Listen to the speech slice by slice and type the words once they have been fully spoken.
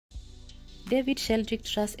David Sheldrick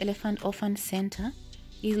Trust Elephant Orphan Center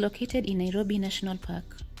is located in Nairobi National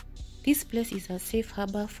Park. This place is a safe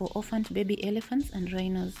harbor for orphaned baby elephants and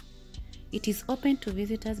rhinos. It is open to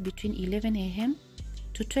visitors between 11 a.m.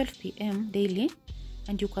 to 12 p.m. daily,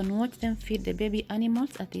 and you can watch them feed the baby animals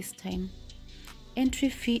at this time. Entry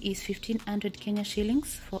fee is 1500 Kenya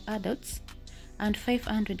shillings for adults and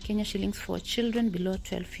 500 Kenya shillings for children below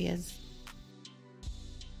 12 years.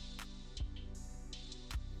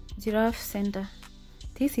 Giraffe Center.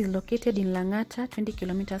 This is located in Lang'ata, 20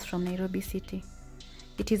 kilometers from Nairobi City.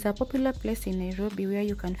 It is a popular place in Nairobi where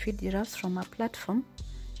you can feed giraffes from a platform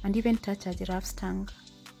and even touch a giraffe's tongue.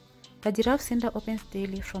 The Giraffe Center opens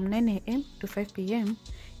daily from 9 a.m. to 5 p.m.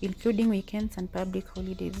 including weekends and public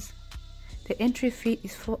holidays. The entry fee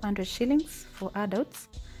is 400 shillings for adults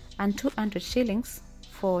and 200 shillings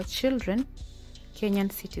for children,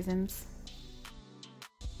 Kenyan citizens.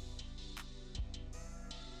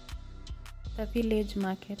 The Village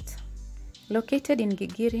Market. Located in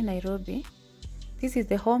Gigiri, Nairobi, this is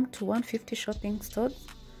the home to 150 shopping stores,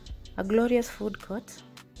 a glorious food court,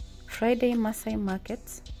 Friday Maasai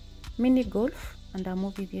markets, mini golf, and a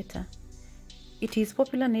movie theater. It is a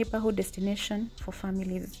popular neighborhood destination for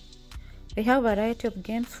families. They have a variety of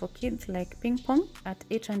games for kids like ping pong at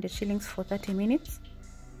 800 shillings for 30 minutes,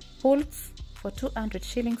 pools for 200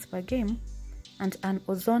 shillings per game, and an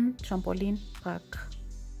ozone trampoline park.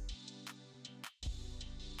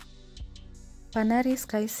 Panari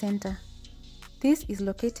Sky Center. This is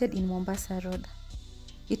located in Mombasa Road.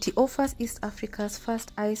 It offers East Africa's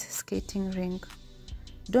first ice skating rink.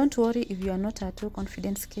 Don't worry if you are not a too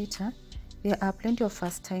confident skater, there are plenty of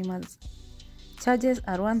first-timers. Charges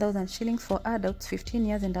are 1,000 shillings for adults 15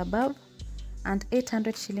 years and above and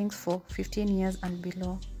 800 shillings for 15 years and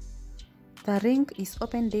below. The rink is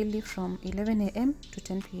open daily from 11 a.m. to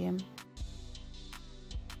 10 p.m.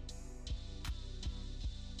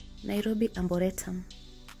 Nairobi Arboretum.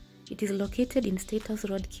 It is located in State House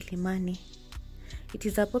Road, Kilimani. It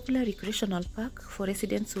is a popular recreational park for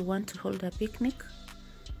residents who want to hold a picnic,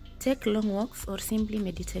 take long walks, or simply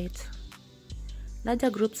meditate.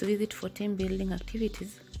 Larger groups visit for team building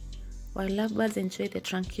activities, while lovebirds enjoy the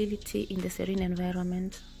tranquility in the serene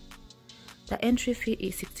environment. The entry fee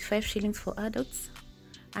is 65 shillings for adults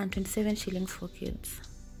and 27 shillings for kids.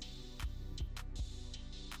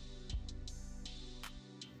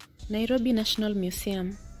 Nairobi National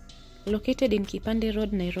Museum. Located in Kipande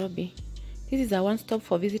Road, Nairobi. This is a one-stop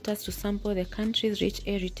for visitors to sample the country's rich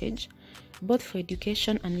heritage, both for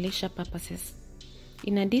education and leisure purposes.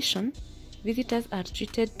 In addition, visitors are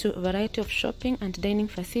treated to a variety of shopping and dining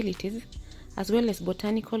facilities, as well as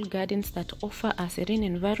botanical gardens that offer a serene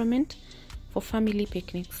environment for family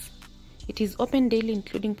picnics. It is open daily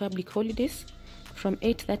including public holidays from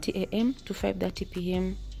 8:30 a.m. to 5:30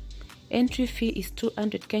 p.m. Entry fee is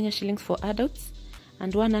 200 Kenya shillings for adults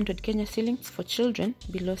and 100 Kenya shillings for children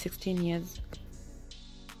below 16 years.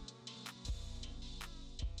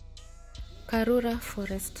 Karura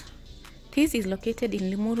Forest. This is located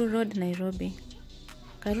in Limuru Road, Nairobi.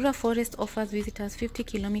 Karura Forest offers visitors 50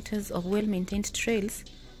 kilometers of well-maintained trails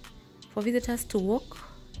for visitors to walk,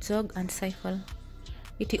 jog, and cycle.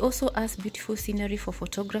 It also has beautiful scenery for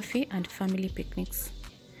photography and family picnics.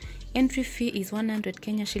 Entry fee is 100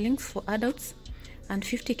 Kenya shillings for adults and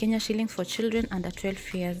 50 Kenya shillings for children under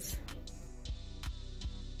 12 years.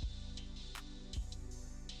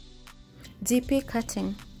 GP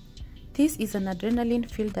Karting. This is an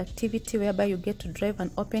adrenaline-filled activity whereby you get to drive an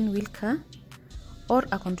open-wheel car or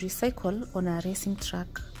a quadricycle on a racing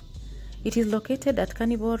track. It is located at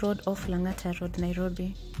Carnival Road off Lang'ata Road,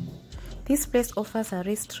 Nairobi. This place offers a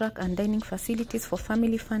racetrack and dining facilities for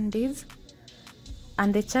family fun days,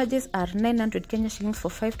 and the charges are 900 Kenya shillings for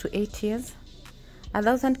 5 to 8 years,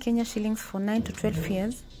 1,000 Kenya shillings for 9 to 12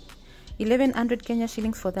 years, 1,100 Kenya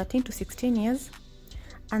shillings for 13 to 16 years,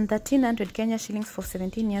 and 1,300 Kenya shillings for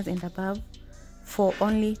 17 years and above for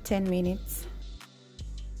only 10 minutes.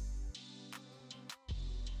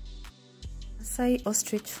 Masai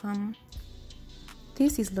Ostrich Farm.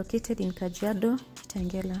 This is located in Kajiado,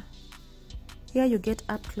 Kitengela. Here you get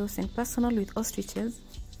up close and personal with ostriches,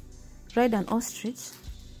 ride an ostrich,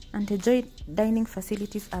 and enjoy dining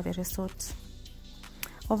facilities at the resort.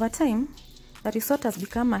 Over time, the resort has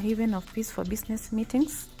become a haven of peace for business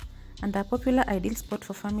meetings and a popular ideal spot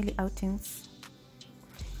for family outings.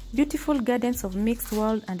 Beautiful gardens of mixed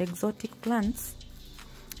wild and exotic plants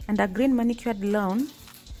and a green manicured lawn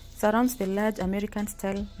surrounds the large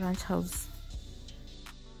American-style ranch house.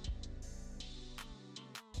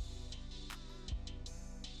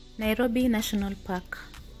 Nairobi National Park.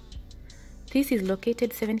 This is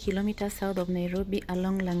located 7 kilometers south of Nairobi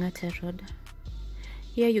along Lang'ata Road.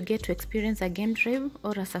 Here you get to experience a game drive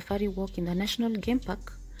or a safari walk in the National Game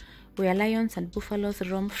Park, where lions and buffaloes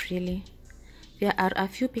roam freely. There are a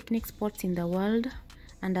few picnic spots in the world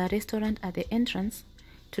and a restaurant at the entrance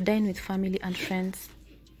to dine with family and friends.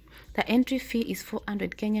 The entry fee is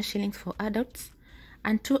 400 Kenya shillings for adults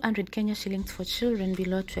and 200 Kenya shillings for children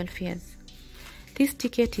below 12 years. This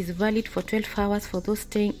ticket is valid for 12 hours for those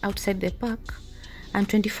staying outside the park and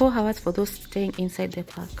 24 hours for those staying inside the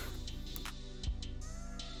park.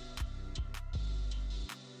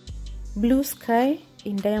 Blue Sky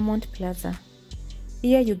in Diamond Plaza.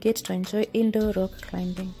 Here you get to enjoy indoor rock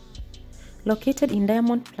climbing. Located in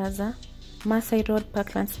Diamond Plaza, Masai Road,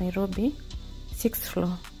 Parklands, Nairobi, 6th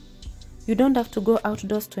floor. You don't have to go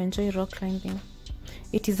outdoors to enjoy rock climbing.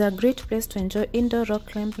 It is a great place to enjoy indoor rock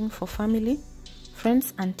climbing for family,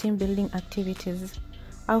 friends and team building activities.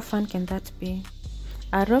 How fun can that be?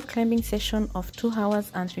 A rock climbing session of 2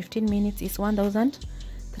 hours and 15 minutes is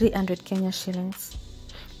 1,300 Kenya shillings.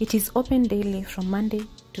 It is open daily from Monday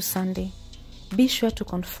to Sunday. Be sure to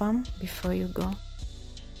confirm before you go.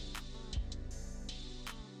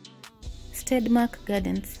 Stedmark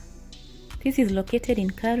Gardens. This is located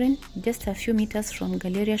in Karen, just a few meters from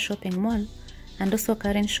Galleria Shopping Mall and also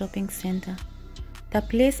Karen Shopping Center. The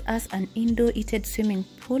place has an indoor heated swimming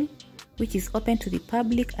pool which is open to the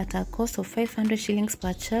public at a cost of 500 shillings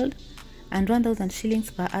per child and 1,000 shillings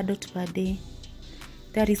per adult per day.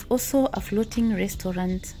 There is also a floating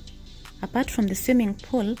restaurant. Apart from the swimming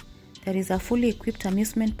pool, there is a fully equipped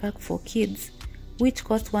amusement park for kids which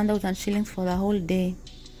costs 1,000 shillings for the whole day.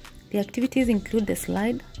 The activities include the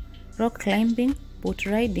slide, rock climbing, boat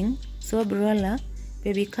riding, soap roller,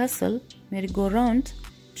 baby castle, merry-go-round,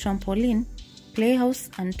 trampoline, playhouse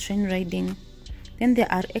and train riding. Then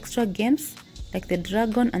there are extra games like the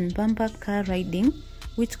dragon and bumper car riding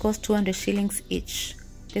which cost 200 shillings each.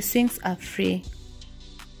 The swings are free.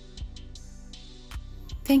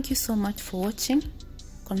 Thank you so much for watching.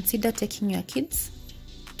 Consider taking your kids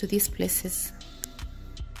to these places.